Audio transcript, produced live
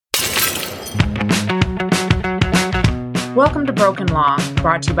Welcome to Broken Law,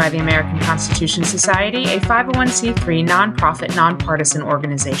 brought to you by the American Constitution Society, a 501c3 nonprofit, nonpartisan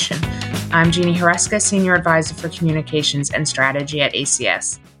organization. I'm Jeannie Hareska, Senior Advisor for Communications and Strategy at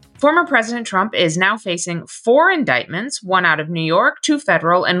ACS. Former President Trump is now facing 4 indictments, 1 out of New York, 2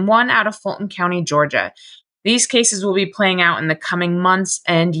 federal, and 1 out of Fulton County, Georgia. These cases will be playing out in the coming months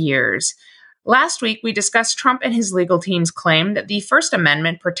and years. Last week, we discussed Trump and his legal team's claim that the First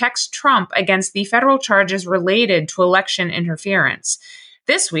Amendment protects Trump against the federal charges related to election interference.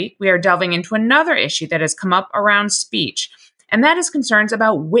 This week, we are delving into another issue that has come up around speech, and that is concerns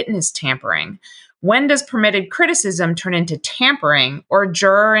about witness tampering. When does permitted criticism turn into tampering or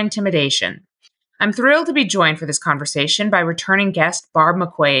juror intimidation? I'm thrilled to be joined for this conversation by returning guest Barb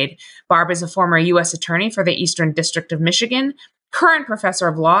McQuaid. Barb is a former U.S. attorney for the Eastern District of Michigan, current professor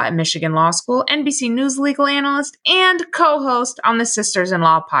of law at Michigan Law School, NBC News legal analyst, and co-host on the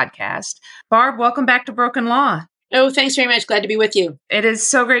Sisters-in-Law podcast. Barb, welcome back to Broken Law. Oh, thanks very much. Glad to be with you. It is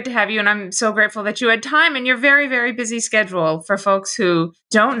so great to have you, and I'm so grateful that you had time in your very, very busy schedule. For folks who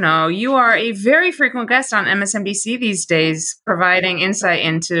don't know, you are a very frequent guest on MSNBC these days, providing insight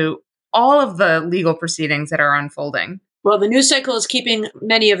into all of the legal proceedings that are unfolding. Well, the news cycle is keeping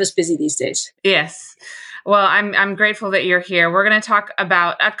many of us busy these days. Yes. Well, I'm grateful that you're here. We're going to talk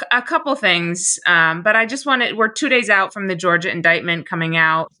about a couple things, but I just we're 2 days out from the Georgia indictment coming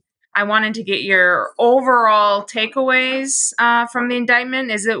out. I wanted to get your overall takeaways from the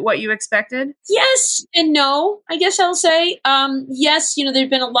indictment. Is it what you expected? Yes and no, I guess I'll say. Yes, there'd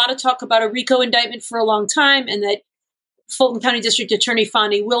been a lot of talk about a RICO indictment for a long time, and that Fulton County District Attorney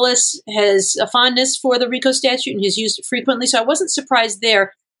Fani Willis has a fondness for the RICO statute and has used it frequently, so I wasn't surprised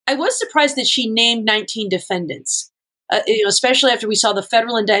there. I was surprised that she named 19 defendants, especially after we saw the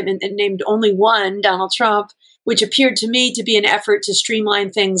federal indictment that named only one, Donald Trump, which appeared to me to be an effort to streamline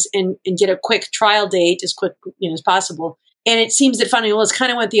things and get a quick trial date as quick as possible. And it seems that Fani Willis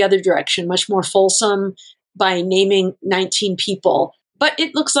kind of went the other direction, much more fulsome by naming 19 people. But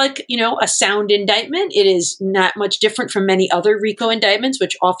it looks like, a sound indictment. It is not much different from many other RICO indictments,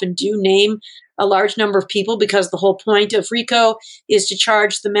 which often do name a large number of people, because the whole point of RICO is to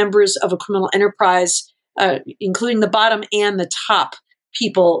charge the members of a criminal enterprise, including the bottom and the top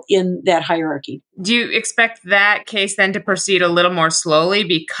people in that hierarchy. Do you expect that case then to proceed a little more slowly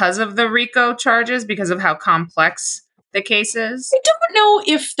because of the RICO charges, because of how complex the case is? I don't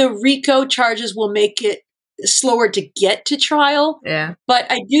know if the RICO charges will make it slower to get to trial. Yeah. But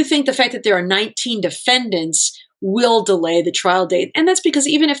I do think the fact that there are 19 defendants will delay the trial date. And that's because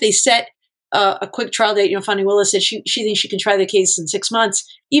even if they set a quick trial date, Fani Willis said she thinks she can try the case in 6 months.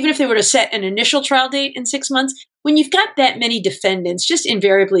 Even if they were to set an initial trial date in 6 months, when you've got that many defendants, just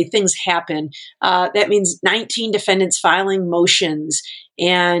invariably things happen. That means 19 defendants filing motions,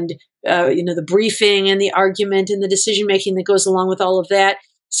 and the briefing and the argument and the decision making that goes along with all of that.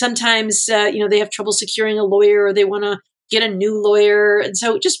 Sometimes, they have trouble securing a lawyer, or they want to get a new lawyer. And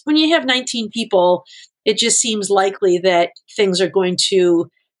so just when you have 19 people, it just seems likely that things are going to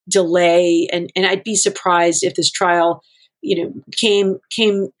delay. And I'd be surprised if this trial, came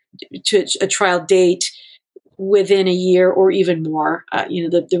to a trial date within a year or even more.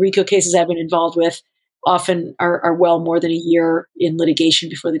 The RICO cases I've been involved with often are well more than a year in litigation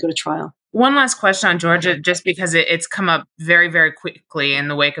before they go to trial. One last question on Georgia, just because it's come up very, very quickly in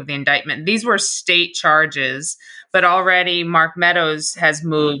the wake of the indictment. These were state charges, but already Mark Meadows has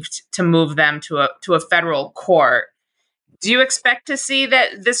moved them to a federal court. Do you expect to see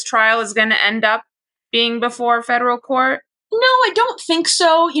that this trial is going to end up being before a federal court? No, I don't think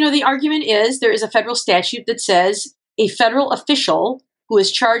so. The argument is there is a federal statute that says a federal official who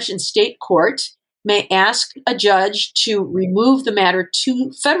is charged in state court may ask a judge to remove the matter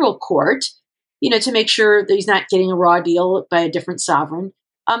to federal court, to make sure that he's not getting a raw deal by a different sovereign.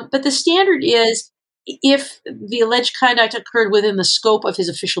 But the standard is if the alleged conduct occurred within the scope of his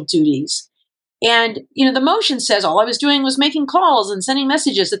official duties. And, the motion says all I was doing was making calls and sending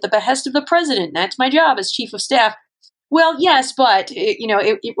messages at the behest of the president. That's my job as chief of staff. Well, yes, but,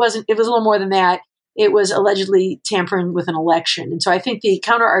 it wasn't, it was a little more than that. It was allegedly tampering with an election. And so I think the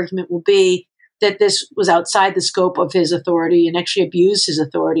counter argument will be that this was outside the scope of his authority and actually abused his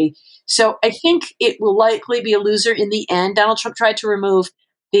authority. So I think it will likely be a loser in the end. Donald Trump tried to remove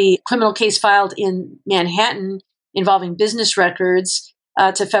the criminal case filed in Manhattan involving business records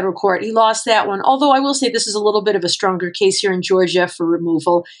to federal court. He lost that one, although I will say this is a little bit of a stronger case here in Georgia for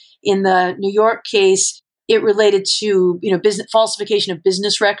removal. In the New York case, it related to business falsification of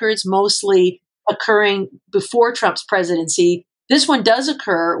business records, mostly occurring before Trump's presidency. This one does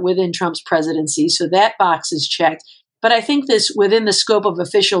occur within Trump's presidency, so that box is checked. But I think this within the scope of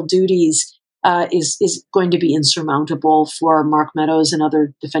official duties is going to be insurmountable for Mark Meadows and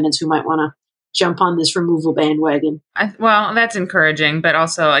other defendants who might want to jump on this removal bandwagon. Well, that's encouraging, but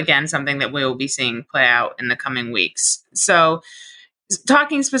also, again, something that we will be seeing play out in the coming weeks. So,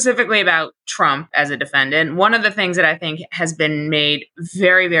 talking specifically about Trump as a defendant, one of the things that I think has been made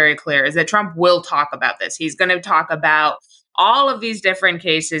very, very clear is that Trump will talk about this. He's going to talk about all of these different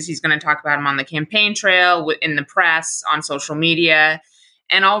cases. He's going to talk about them on the campaign trail, in the press, on social media.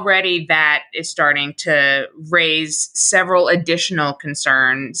 And already that is starting to raise several additional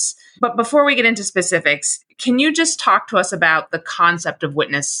concerns. But before we get into specifics, can you just talk to us about the concept of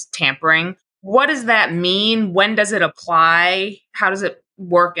witness tampering? What does that mean? When does it apply? How does it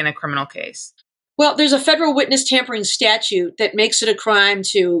work in a criminal case? Well, there's a federal witness tampering statute that makes it a crime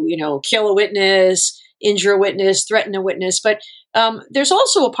to, kill a witness, injure a witness, threaten a witness. But there's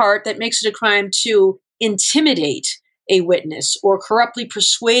also a part that makes it a crime to intimidate a witness or corruptly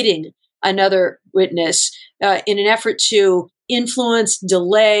persuading another witness in an effort to influence,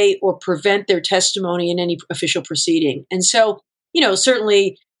 delay, or prevent their testimony in any official proceeding. And so,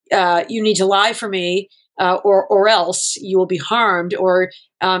 certainly you need to lie for me or else you will be harmed. Or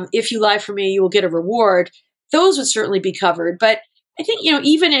if you lie for me, you will get a reward. Those would certainly be covered. But I think,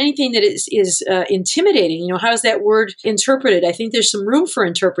 even anything that is intimidating, how is that word interpreted? I think there's some room for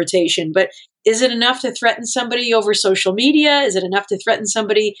interpretation, but is it enough to threaten somebody over social media? Is it enough to threaten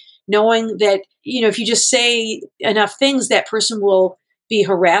somebody knowing that, if you just say enough things, that person will be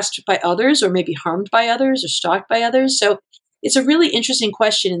harassed by others or maybe harmed by others or stalked by others? So it's a really interesting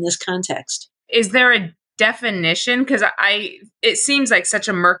question in this context. Is there a definition? Because it seems like such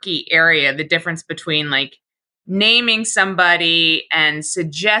a murky area, the difference between like naming somebody and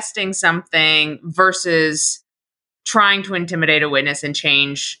suggesting something versus trying to intimidate a witness and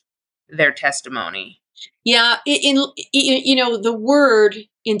change their testimony. Yeah, the word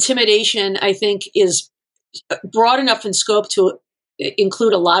intimidation, I think, is broad enough in scope to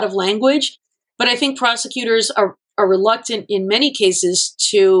include a lot of language, but I think prosecutors are reluctant in many cases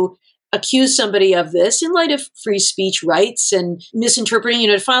to accuse somebody of this in light of free speech rights and misinterpreting.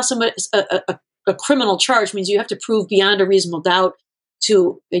 To file somebody a criminal charge means you have to prove beyond a reasonable doubt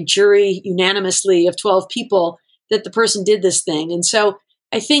to a jury unanimously of 12 people that the person did this thing. And so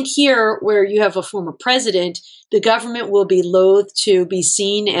I think here, where you have a former president, the government will be loath to be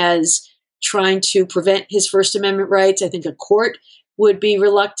seen as trying to prevent his First Amendment rights. I think a court would be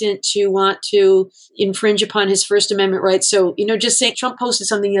reluctant to want to infringe upon his First Amendment rights. So, just saying, Trump posted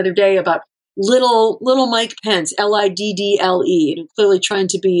something the other day about little Mike Pence, Liddle, clearly trying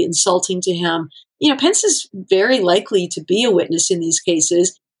to be insulting to him. Pence is very likely to be a witness in these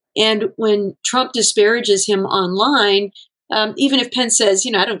cases. And when Trump disparages him online, even if Pence says,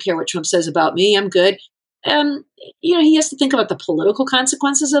 I don't care what Trump says about me, I'm good. He has to think about the political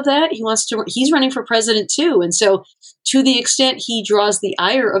consequences of that. He's running for president too. And so to the extent he draws the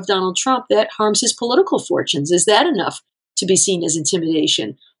ire of Donald Trump, that harms his political fortunes. Is that enough to be seen as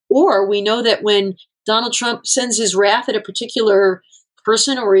intimidation? Or we know that when Donald Trump sends his wrath at a particular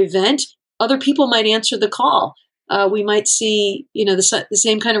person or event, other people might answer the call. We might see, the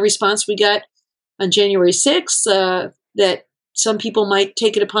same kind of response we got on January 6th, that some people might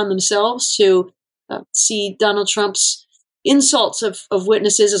take it upon themselves to see Donald Trump's insults of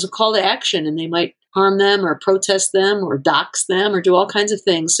witnesses as a call to action, and they might harm them or protest them or dox them or do all kinds of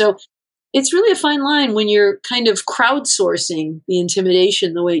things. So it's really a fine line when you're kind of crowdsourcing the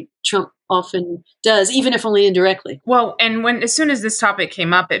intimidation the way Trump often does, even if only indirectly. Well, and as soon as this topic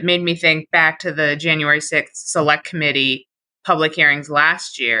came up, it made me think back to the January 6th Select Committee public hearings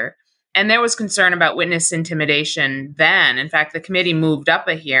last year. And there was concern about witness intimidation then. In fact, the committee moved up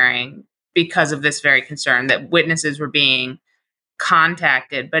a hearing because of this very concern that witnesses were being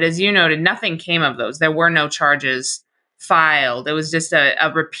contacted. But as you noted, nothing came of those. There were no charges filed. It was just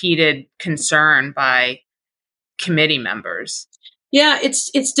a repeated concern by committee members. Yeah,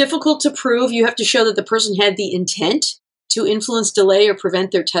 it's difficult to prove. You have to show that the person had the intent to influence, delay, or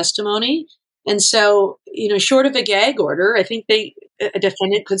prevent their testimony. And so, short of a gag order, I think a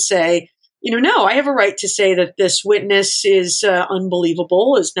defendant could say, no, I have a right to say that this witness is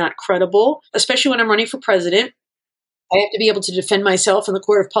unbelievable, is not credible, especially when I'm running for president. I have to be able to defend myself in the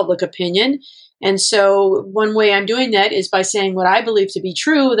court of public opinion. And so one way I'm doing that is by saying what I believe to be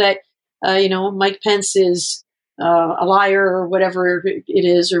true, that, Mike Pence is a liar or whatever it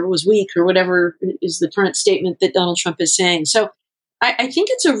is, or was weak or whatever is the current statement that Donald Trump is saying. So I think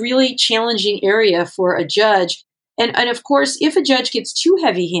it's a really challenging area for a judge. And of course, if a judge gets too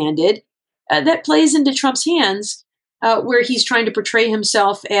heavy-handed, that plays into Trump's hands, where he's trying to portray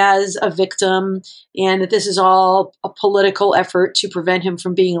himself as a victim and that this is all a political effort to prevent him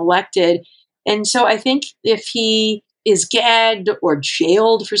from being elected. And so I think if he is gagged or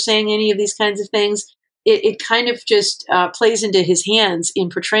jailed for saying any of these kinds of things, it kind of just plays into his hands in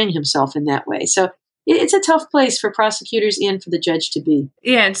portraying himself in that way. So it's a tough place for prosecutors and for the judge to be.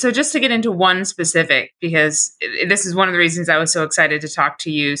 Yeah, and so just to get into one specific, because this is one of the reasons I was so excited to talk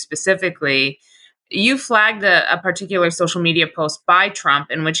to you specifically, you flagged a particular social media post by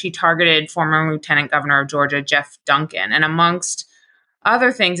Trump in which he targeted former Lieutenant Governor of Georgia, Jeff Duncan. And amongst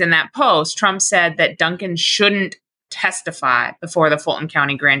other things in that post, Trump said that Duncan shouldn't testify before the Fulton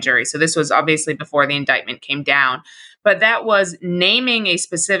County grand jury. So this was obviously before the indictment came down. But that was naming a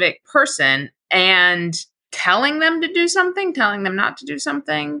specific person and telling them to do something, telling them not to do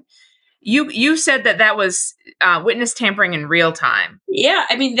something. You said that was witness tampering in real time. Yeah,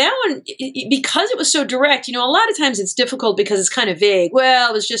 I mean, that one, because it was so direct, a lot of times it's difficult because it's kind of vague. Well,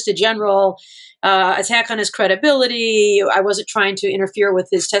 it was just a general attack on his credibility. I wasn't trying to interfere with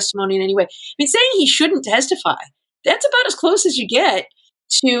his testimony in any way. I mean, saying he shouldn't testify, that's about as close as you get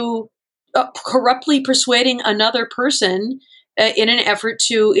to corruptly persuading another person in an effort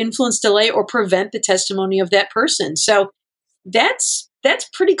to influence, delay, or prevent the testimony of that person. So that's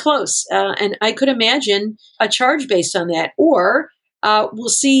pretty close. And I could imagine a charge based on that. Or we'll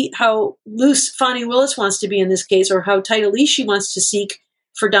see how loose Fani Willis wants to be in this case, or how tight a leash she wants to seek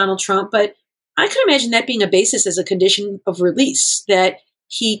for Donald Trump. But I could imagine that being a basis as a condition of release, that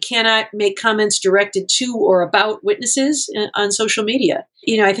he cannot make comments directed to or about witnesses on social media.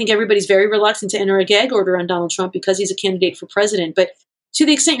 I think everybody's very reluctant to enter a gag order on Donald Trump because he's a candidate for president. But to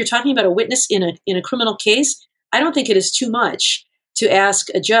the extent you're talking about a witness in a criminal case, I don't think it is too much to ask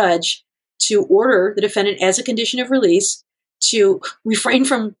a judge to order the defendant as a condition of release to refrain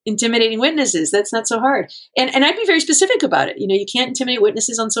from intimidating witnesses. That's not so hard. And I'd be very specific about it. You can't intimidate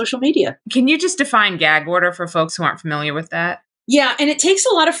witnesses on social media. Can you just define gag order for folks who aren't familiar with that? Yeah, and it takes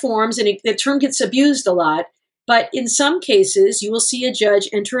a lot of forms, and the term gets abused a lot. But in some cases, you will see a judge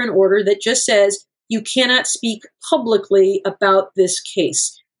enter an order that just says, you cannot speak publicly about this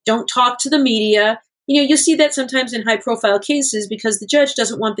case. Don't talk to the media. You'll see that sometimes in high-profile cases because the judge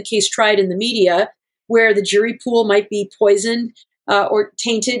doesn't want the case tried in the media, where the jury pool might be poisoned or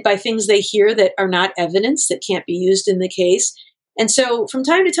tainted by things they hear that are not evidence, that can't be used in the case. And so from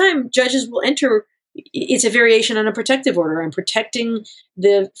time to time, judges will enter, it's a variation on a protective order. I'm protecting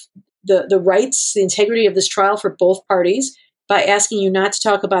the rights, the integrity of this trial for both parties by asking you not to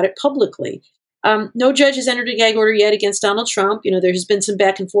talk about it publicly. No judge has entered a gag order yet against Donald Trump. There has been some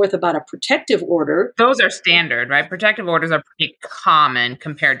back and forth about a protective order. Those are standard, right? Protective orders are pretty common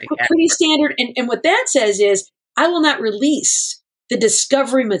compared to gag orders. Pretty standard. And what that says is, I will not release the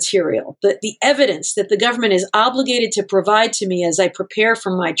discovery material, the evidence that the government is obligated to provide to me as I prepare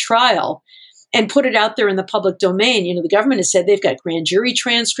for my trial, and put it out there in the public domain. The government has said they've got grand jury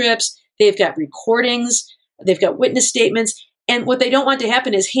transcripts, they've got recordings, they've got witness statements. And what they don't want to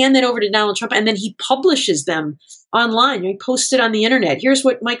happen is hand that over to Donald Trump and then he publishes them online. He posts it on the internet. Here's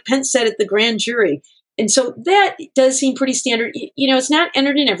what Mike Pence said at the grand jury. And so that does seem pretty standard. It's not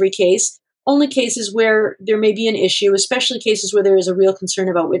entered in every case, only cases where there may be an issue, especially cases where there is a real concern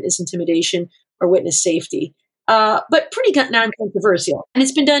about witness intimidation or witness safety. But pretty non-controversial. And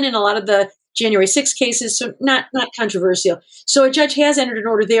it's been done in a lot of the January 6th cases, so not controversial. So a judge has entered an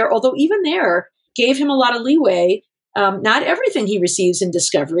order there, although even there gave him a lot of leeway. Not everything he receives in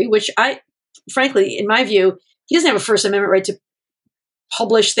discovery, which frankly, in my view, he doesn't have a First Amendment right to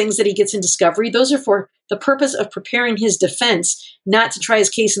publish things that he gets in discovery. Those are for the purpose of preparing his defense, not to try his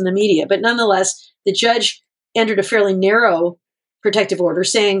case in the media. But nonetheless, the judge entered a fairly narrow protective order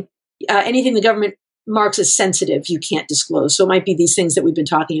saying anything the government marks as sensitive, you can't disclose. So it might be these things that we've been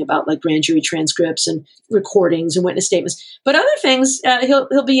talking about, like grand jury transcripts and recordings and witness statements. But other things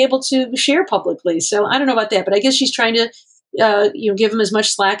he'll be able to share publicly. So I don't know about that, but I guess she's trying to give him as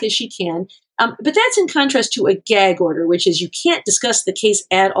much slack as she can. But that's in contrast to a gag order, which is you can't discuss the case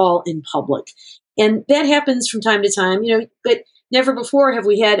at all in public. And that happens from time to time, but never before have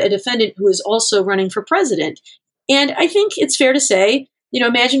we had a defendant who is also running for president. And I think it's fair to say,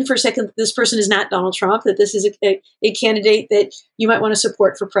 imagine for a second that this person is not Donald Trump, that this is a candidate that you might want to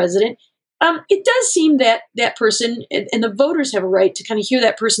support for president. It does seem that that person and the voters have a right to kind of hear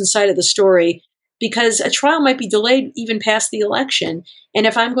that person's side of the story, because a trial might be delayed even past the election. And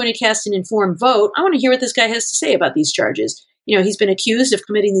if I'm going to cast an informed vote, I want to hear what this guy has to say about these charges. He's been accused of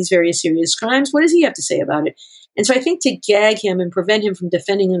committing these various serious crimes. What does he have to say about it? And so I think to gag him and prevent him from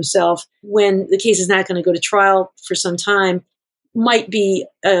defending himself when the case is not going to go to trial for some time might be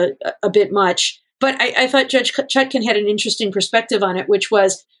a bit much. But I thought Judge Chutkan had an interesting perspective on it, which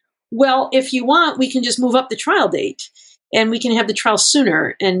was, well, if you want, we can just move up the trial date. and we can have the trial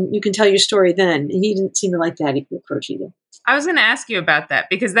sooner, and you can tell your story then. And he didn't seem to like that approach either. I was going to ask you about that,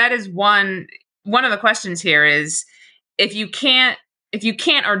 because that is one of the questions here is, if you can't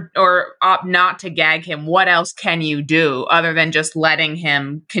or opt not to gag him, what else can you do other than just letting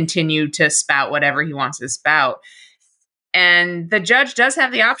him continue to spout whatever he wants to spout? And the judge does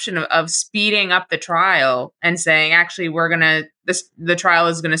have the option of speeding up the trial and saying, actually, the trial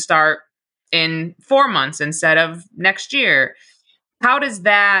is going to start in 4 months instead of next year. How does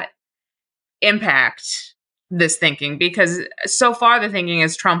that impact this thinking? Because so far the thinking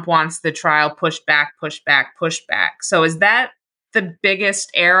is Trump wants the trial pushed back. So is that the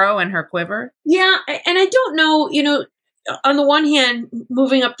biggest arrow in her quiver? Yeah. And I don't know, on the one hand,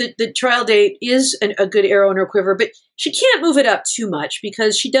 moving up the trial date is a good arrow in her quiver, but she can't move it up too much,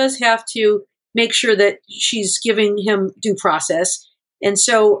 because she does have to make sure that she's giving him due process. And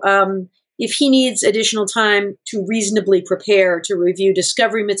so if he needs additional time to reasonably prepare, to review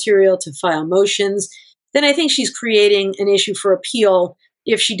discovery material, to file motions, then I think she's creating an issue for appeal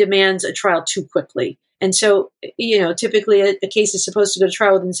if she demands a trial too quickly. And so, typically a case is supposed to go to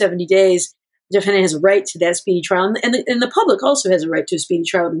trial within 70 days. The defendant has a right to that speedy trial, and the public also has a right to a speedy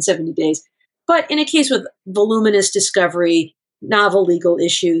trial within 70 days. But in a case with voluminous discovery, novel legal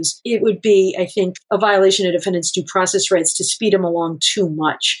issues, it would be, I think, a violation of defendant's due process rights to speed him along too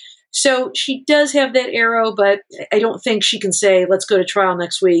much. So she does have that arrow, but I don't think she can say, let's go to trial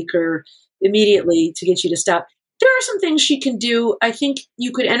next week or immediately to get you to stop. There are some things she can do. I think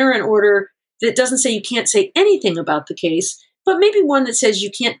you could enter an order that doesn't say you can't say anything about the case, but maybe one that says you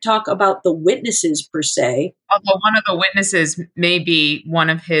can't talk about the witnesses per se. Although one of the witnesses may be one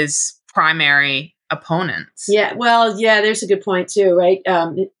of his primary opponents. Yeah, well, there's a good point too, right?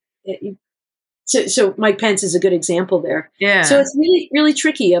 So Mike Pence is a good example there. Yeah. So it's really, really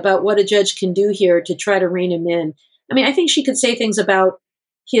tricky about what a judge can do here to try to rein him in. I mean, I think she could say things about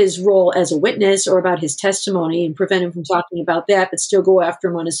his role as a witness or about his testimony and prevent him from talking about that, but still go after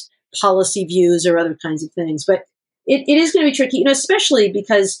him on his policy views or other kinds of things. But it is going to be tricky, especially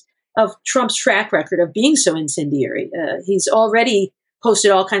because of Trump's track record of being so incendiary. He's already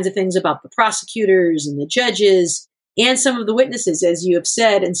posted all kinds of things about the prosecutors and the judges and some of the witnesses, as you have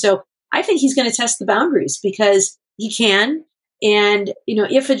said. And so I think he's going to test the boundaries because he can. And,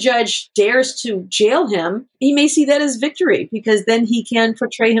 if a judge dares to jail him, he may see that as victory, because then he can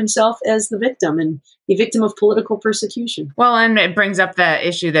portray himself as the victim and the victim of political persecution. Well, and it brings up the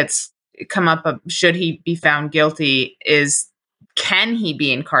issue that's come up of, should he be found guilty, can he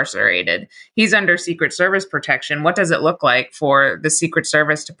be incarcerated? He's under Secret Service protection. What does it look like for the Secret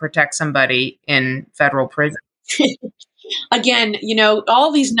Service to protect somebody in federal prison? Again,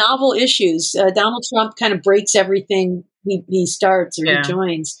 all these novel issues. Donald Trump kind of breaks everything he starts or he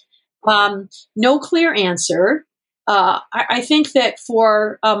joins. No clear answer. I think that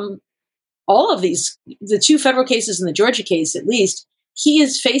for all of these, the two federal cases and the Georgia case, at least, he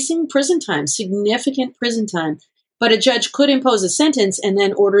is facing prison time, significant prison time. But a judge could impose a sentence and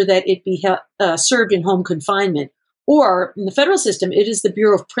then order that it be served in home confinement. Or in the federal system, it is the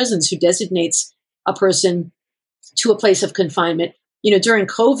Bureau of Prisons who designates a person to a place of confinement. During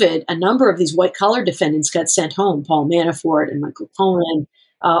COVID, a number of these white-collar defendants got sent home. Paul Manafort and Michael Cohen,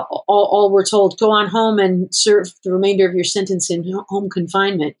 all were told, go on home and serve the remainder of your sentence in home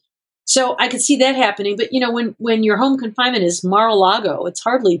confinement. So I could see that happening. But, when your home confinement is Mar-a-Lago, it's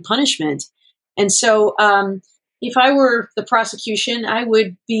hardly punishment. And so if I were the prosecution, I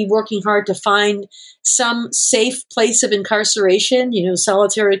would be working hard to find some safe place of incarceration,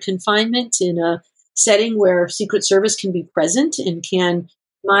 solitary confinement in a setting where Secret Service can be present and can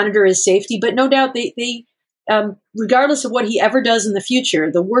monitor his safety. But no doubt they regardless of what he ever does in the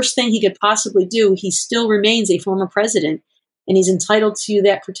future, the worst thing he could possibly do, he still remains a former president and he's entitled to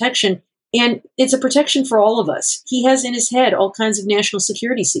that protection. And it's a protection for all of us. He has in his head all kinds of national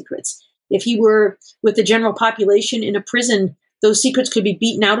security secrets. If he were with the general population in a prison, those secrets could be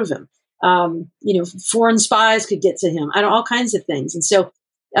beaten out of him. Foreign spies could get to him. All kinds of things. And so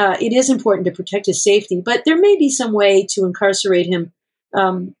it is important to protect his safety. But there may be some way to incarcerate him,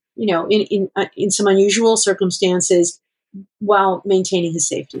 in some unusual circumstances while maintaining his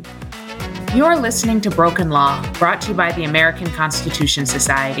safety. You're listening to Broken Law, brought to you by the American Constitution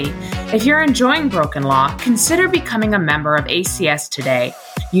Society. If you're enjoying Broken Law, consider becoming a member of ACS today.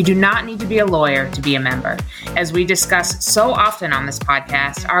 You do not need to be a lawyer to be a member. As we discuss so often on this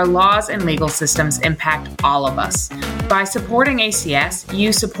podcast, our laws and legal systems impact all of us. By supporting ACS,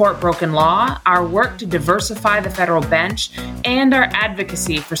 you support Broken Law, our work to diversify the federal bench, and our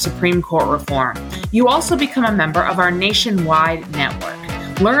advocacy for Supreme Court reform. You also become a member of our nationwide network.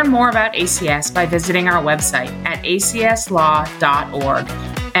 Learn more about ACS by visiting our website at acslaw.org.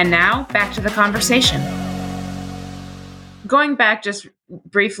 And now, back to the conversation. Going back just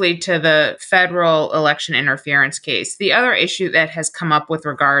briefly to the federal election interference case, the other issue that has come up with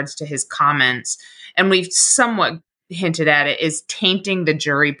regards to his comments, and we've somewhat hinted at it, is tainting the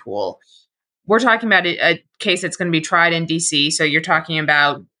jury pool. We're talking about a case that's going to be tried in D.C., so you're talking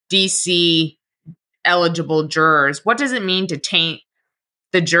about D.C. eligible jurors. What does it mean to taint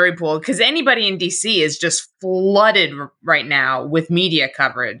the jury pool? Because anybody in D.C. is just flooded right now with media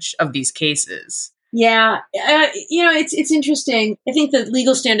coverage of these cases. Yeah, it's interesting. I think the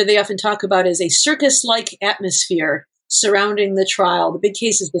legal standard they often talk about is a circus-like atmosphere surrounding the trial. The big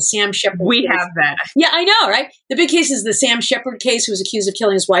case is the Sam Shepard We case. have that. Yeah, I know, right? The big case is the Sam Shepard case, who was accused of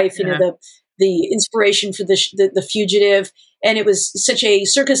killing his wife, the inspiration for the fugitive. And it was such a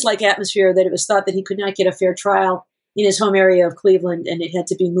circus-like atmosphere that it was thought that he could not get a fair trial in his home area of Cleveland, and it had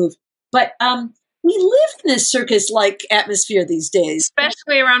to be moved. But we live in this circus-like atmosphere these days.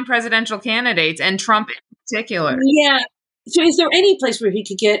 Especially around presidential candidates and Trump in particular. Yeah. So is there any place where he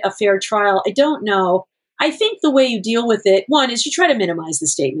could get a fair trial? I don't know. I think the way you deal with it, one, is you try to minimize the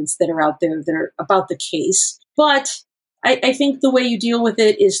statements that are out there that are about the case. But I think the way you deal with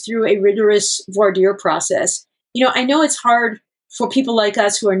it is through a rigorous voir dire process. I know it's hard for people like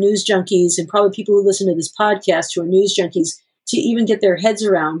us who are news junkies, and probably people who listen to this podcast who are news junkies, to even get their heads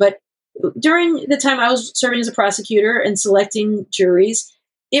around. But during the time I was serving as a prosecutor and selecting juries,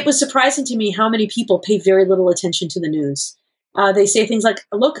 it was surprising to me how many people pay very little attention to the news. They say things like,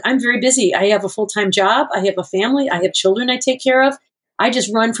 look, I'm very busy. I have a full-time job. I have a family. I have children I take care of. I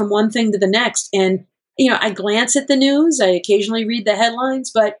just run from one thing to the next. And, I glance at the news. I occasionally read the headlines,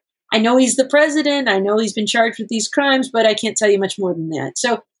 but I know he's the president. I know he's been charged with these crimes, but I can't tell you much more than that.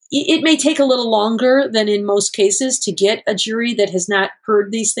 So it may take a little longer than in most cases to get a jury that has not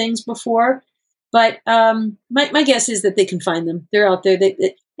heard these things before. But my guess is that they can find them. They're out there.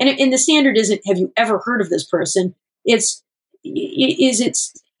 And the standard isn't, have you ever heard of this person? It's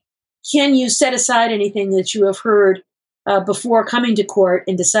can you set aside anything that you have heard before coming to court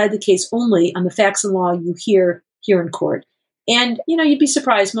and decide the case only on the facts and law you hear here in court? And, you'd be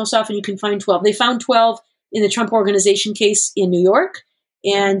surprised. Most often you can find 12. They found 12 in the Trump Organization case in New York.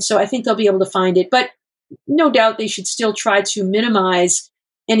 And so I think they'll be able to find it. But no doubt they should still try to minimize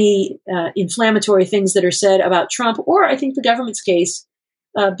any inflammatory things that are said about Trump, or I think the government's case,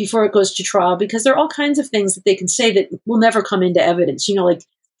 before it goes to trial, because there are all kinds of things that they can say that will never come into evidence. Like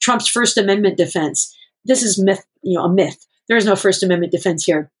Trump's First Amendment defense. This is myth, a myth. There is no First Amendment defense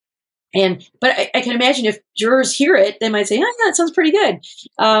here. But I can imagine if jurors hear it, they might say, oh, yeah, that sounds pretty good.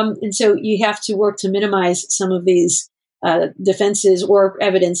 And so you have to work to minimize some of these defenses or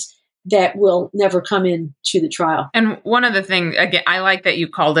evidence that will never come into the trial. And one of the things, again, I like that you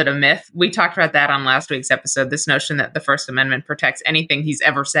called it a myth. We talked about that on last week's episode, this notion that the First Amendment protects anything he's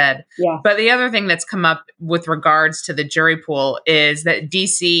ever said. Yeah. But the other thing that's come up with regards to the jury pool is that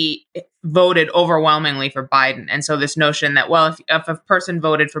DC voted overwhelmingly for Biden. And so this notion that, well, if a person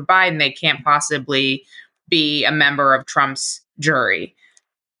voted for Biden, they can't possibly be a member of Trump's jury.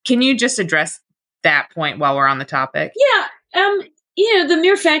 Can you just address that point while we're on the topic? Yeah. The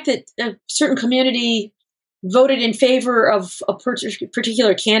mere fact that a certain community voted in favor of a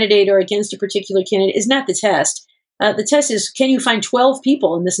particular candidate or against a particular candidate is not the test. The test is, can you find 12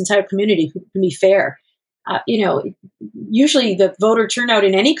 people in this entire community who can be fair? Usually the voter turnout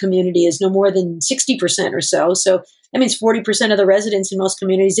in any community is no more than 60% or so. So that means 40% of the residents in most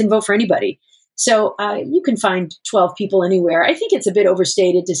communities didn't vote for anybody. So you can find 12 people anywhere. I think it's a bit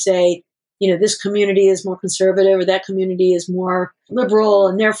overstated to say, this community is more conservative or that community is more liberal,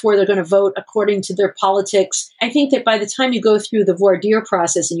 and therefore they're going to vote according to their politics. I think that by the time you go through the voir dire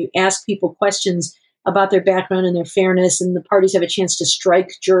process and you ask people questions about their background and their fairness, and the parties have a chance to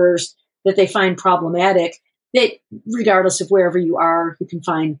strike jurors that they find problematic, that regardless of wherever you are, you can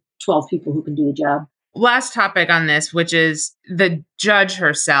find 12 people who can do the job. Last topic on this, which is the judge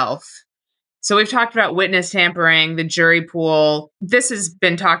herself. So we've talked about witness tampering, the jury pool. This has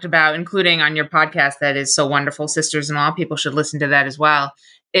been talked about, including on your podcast that is so wonderful, Sisters-in-Law. People should listen to that as well.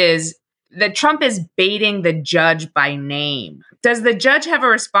 Is that Trump is baiting the judge by name. Does the judge have a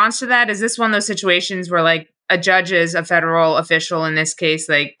response to that? Is this one of those situations where, like, a judge is a federal official in this case,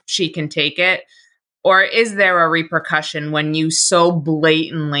 like, she can take it? Or is there a repercussion when you so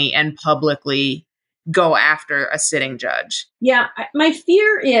blatantly and publicly go after a sitting judge? Yeah, my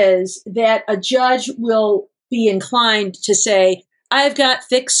fear is that a judge will be inclined to say, I've got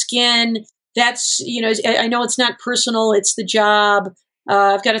thick skin. That's, I know it's not personal. It's the job.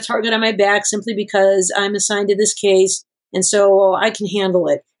 I've got a target on my back simply because I'm assigned to this case. And so I can handle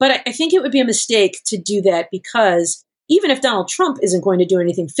it. But I think it would be a mistake to do that, because even if Donald Trump isn't going to do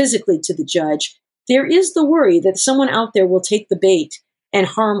anything physically to the judge, there is the worry that someone out there will take the bait and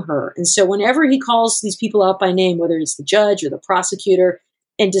harm her. And so whenever he calls these people out by name, whether it's the judge or the prosecutor,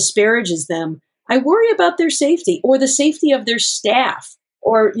 and disparages them, I worry about their safety or the safety of their staff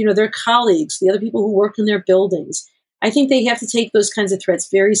or, their colleagues, the other people who work in their buildings. I think they have to take those kinds of threats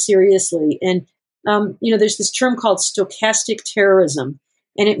very seriously. And, there's this term called stochastic terrorism,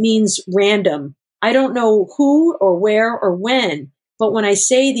 and it means random. I don't know who or where or when, but when I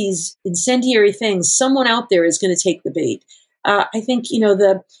say these incendiary things, someone out there is going to take the bait. I think,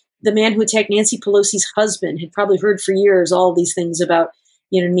 the man who attacked Nancy Pelosi's husband had probably heard for years all these things about,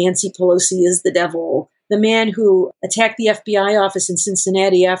 Nancy Pelosi is the devil. The man who attacked the FBI office in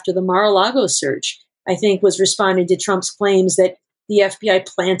Cincinnati after the Mar-a-Lago search, I think, was responding to Trump's claims that the FBI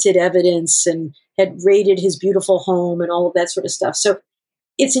planted evidence and had raided his beautiful home and all of that sort of stuff. So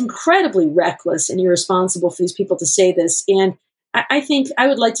it's incredibly reckless and irresponsible for these people to say this. And I think I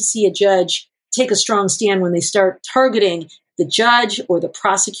would like to see a judge take a strong stand when they start targeting the judge or the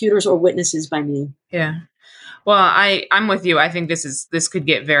prosecutors or witnesses by name. Yeah. Well, I'm with you. I think this could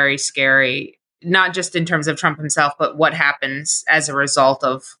get very scary, not just in terms of Trump himself, but what happens as a result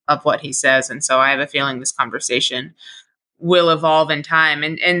of what he says. And so I have a feeling this conversation will evolve in time.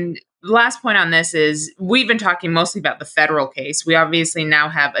 And the last point on this is we've been talking mostly about the federal case. We obviously now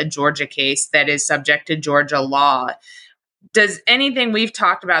have a Georgia case that is subject to Georgia law. Does anything we've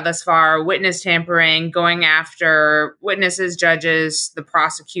talked about thus far, witness tampering, going after witnesses, judges, the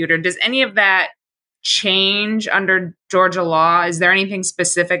prosecutor, does any of that change under Georgia law? Is there anything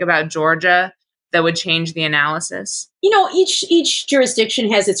specific about Georgia that would change the analysis? Each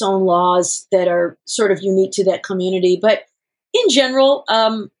jurisdiction has its own laws that are sort of unique to that community. But in general,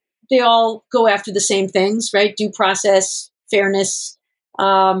 they all go after the same things, right? Due process, fairness,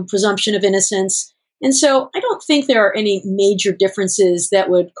 presumption of innocence. And so I don't think there are any major differences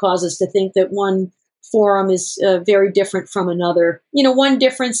that would cause us to think that one forum is very different from another. One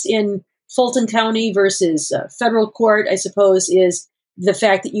difference in Fulton County versus federal court, I suppose, is the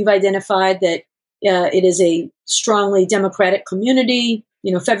fact that you've identified that it is a strongly Democratic community.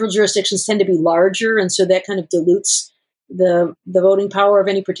 Federal jurisdictions tend to be larger, and so that kind of dilutes the voting power of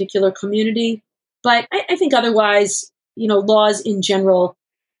any particular community. But I think otherwise, laws in general,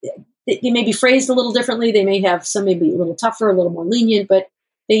 they may be phrased a little differently. They may have some may be a little tougher, a little more lenient, but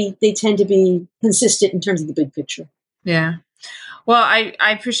they tend to be consistent in terms of the big picture. Yeah. Well,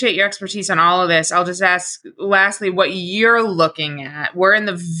 I appreciate your expertise on all of this. I'll just ask lastly what you're looking at. We're in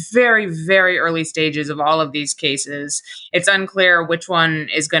the very, very early stages of all of these cases. It's unclear which one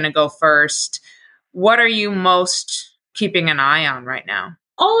is going to go first. What are you most keeping an eye on right now?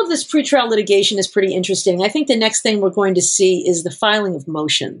 All of this pretrial litigation is pretty interesting. I think the next thing we're going to see is the filing of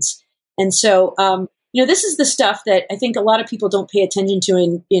motions. And so, this is the stuff that I think a lot of people don't pay attention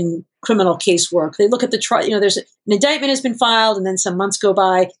to in criminal casework. They look at the trial, there's an indictment has been filed and then some months go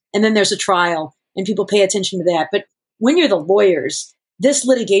by and then there's a trial and people pay attention to that. But when you're the lawyers, this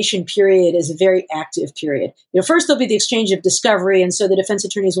litigation period is a very active period. First there'll be the exchange of discovery. And so the defense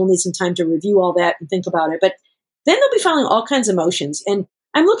attorneys will need some time to review all that and think about it. But then they'll be filing all kinds of motions. And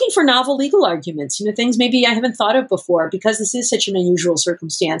I'm looking for novel legal arguments, things maybe I haven't thought of before because this is such an unusual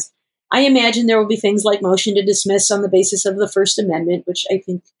circumstance. I imagine there will be things like motion to dismiss on the basis of the First Amendment, which I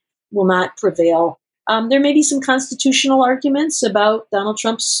think will not prevail. There may be some constitutional arguments about Donald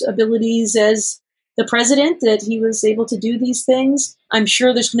Trump's abilities as the president, that he was able to do these things. I'm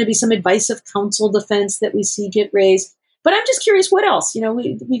sure there's going to be some advice of counsel defense that we see get raised. But I'm just curious what else.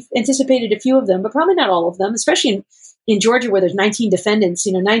 We've anticipated a few of them, but probably not all of them, especially in Georgia where there's 19 defendants,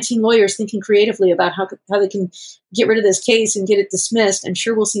 19 lawyers thinking creatively about how they can get rid of this case and get it dismissed. I'm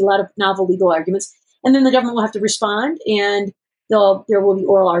sure we'll see a lot of novel legal arguments. And then the government will have to respond and there will be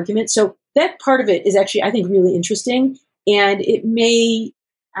oral argument. So that part of it is actually, I think, really interesting. And it may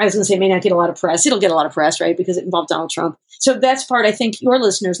not get a lot of press. It'll get a lot of press, right? Because it involved Donald Trump. So that's part I think your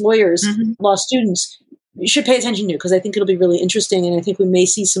listeners, lawyers, law students, should pay attention to because I think it'll be really interesting. And I think we may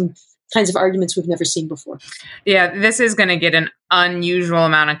see some kinds of arguments we've never seen before. Yeah, this is going to get an unusual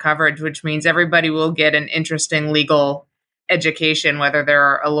amount of coverage, which means everybody will get an interesting legal education, whether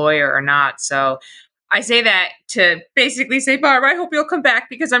they're a lawyer or not. So I say that to basically say, Barb, I hope you'll come back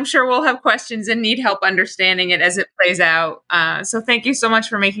because I'm sure we'll have questions and need help understanding it as it plays out. So thank you so much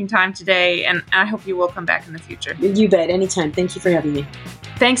for making time today. And I hope you will come back in the future. You bet. Anytime. Thank you for having me.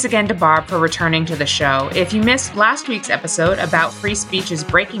 Thanks again to Barb for returning to the show. If you missed last week's episode about free speech's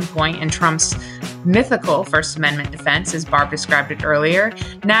breaking point and Trump's mythical First Amendment defense, as Barb described it earlier,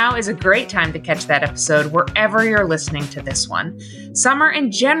 now is a great time to catch that episode wherever you're listening to this one. Summer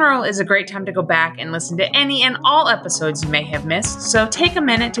in general is a great time to go back and listen to any and all episodes you may have missed, so take a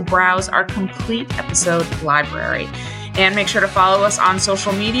minute to browse our complete episode library. And make sure to follow us on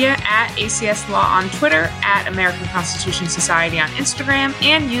social media at ACS Law on Twitter, at American Constitution Society on Instagram,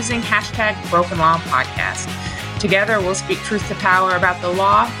 and using hashtag Broken Law Podcast. Together, we'll speak truth to power about the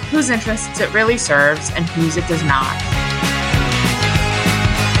law, whose interests it really serves, and whose it does not.